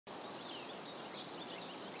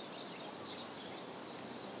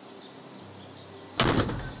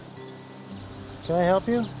Can I help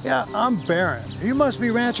you? Yeah, I'm Barron. You must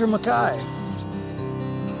be Rancher Mackay.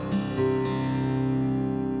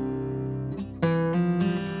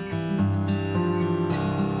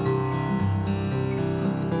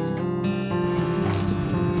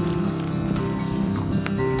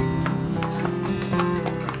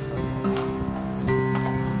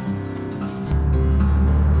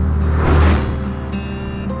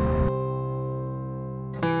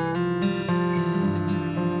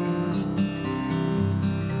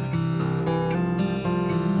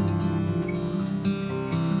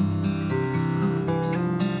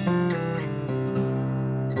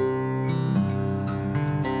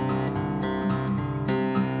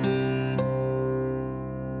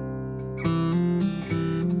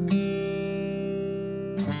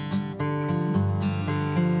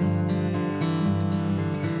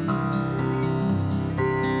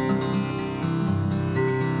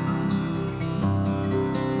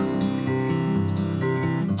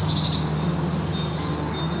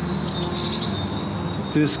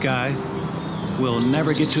 This guy will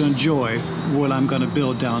never get to enjoy what I'm going to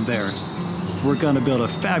build down there. We're going to build a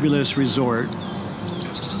fabulous resort.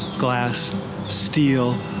 Glass,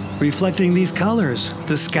 steel, reflecting these colors,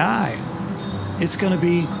 the sky. It's going to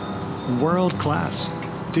be world class.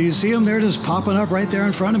 Do you see them? They're just popping up right there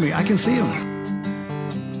in front of me. I can see them.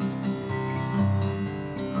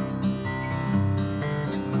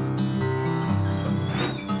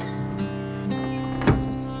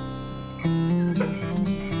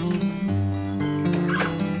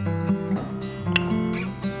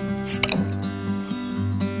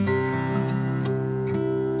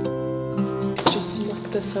 Just look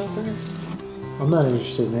this over. I'm not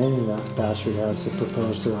interested in anything that bastard has to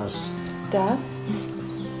propose to us. Dad,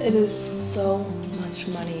 it is so much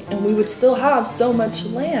money, and we would still have so much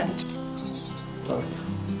land. Look,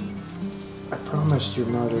 I promised your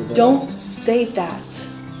mother that... Don't say that.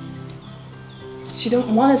 She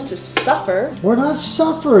don't want us to suffer. We're not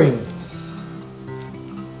suffering.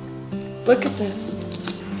 Look at this.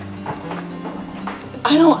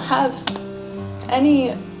 I don't have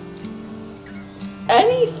anything.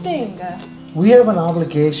 We have an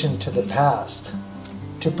obligation to the past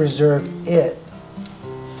to preserve it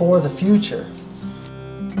for the future.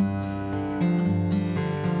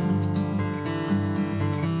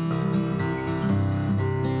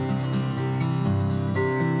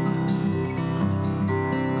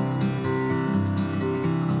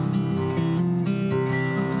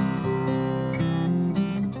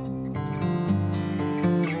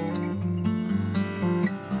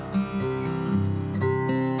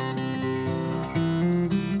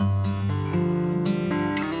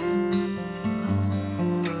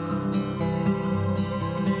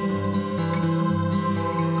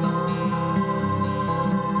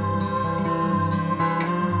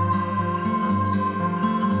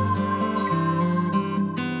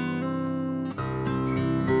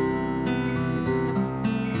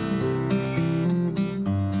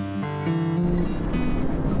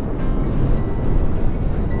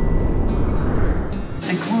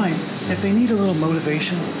 And Klein, if they need a little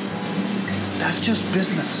motivation, that's just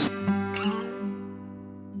business.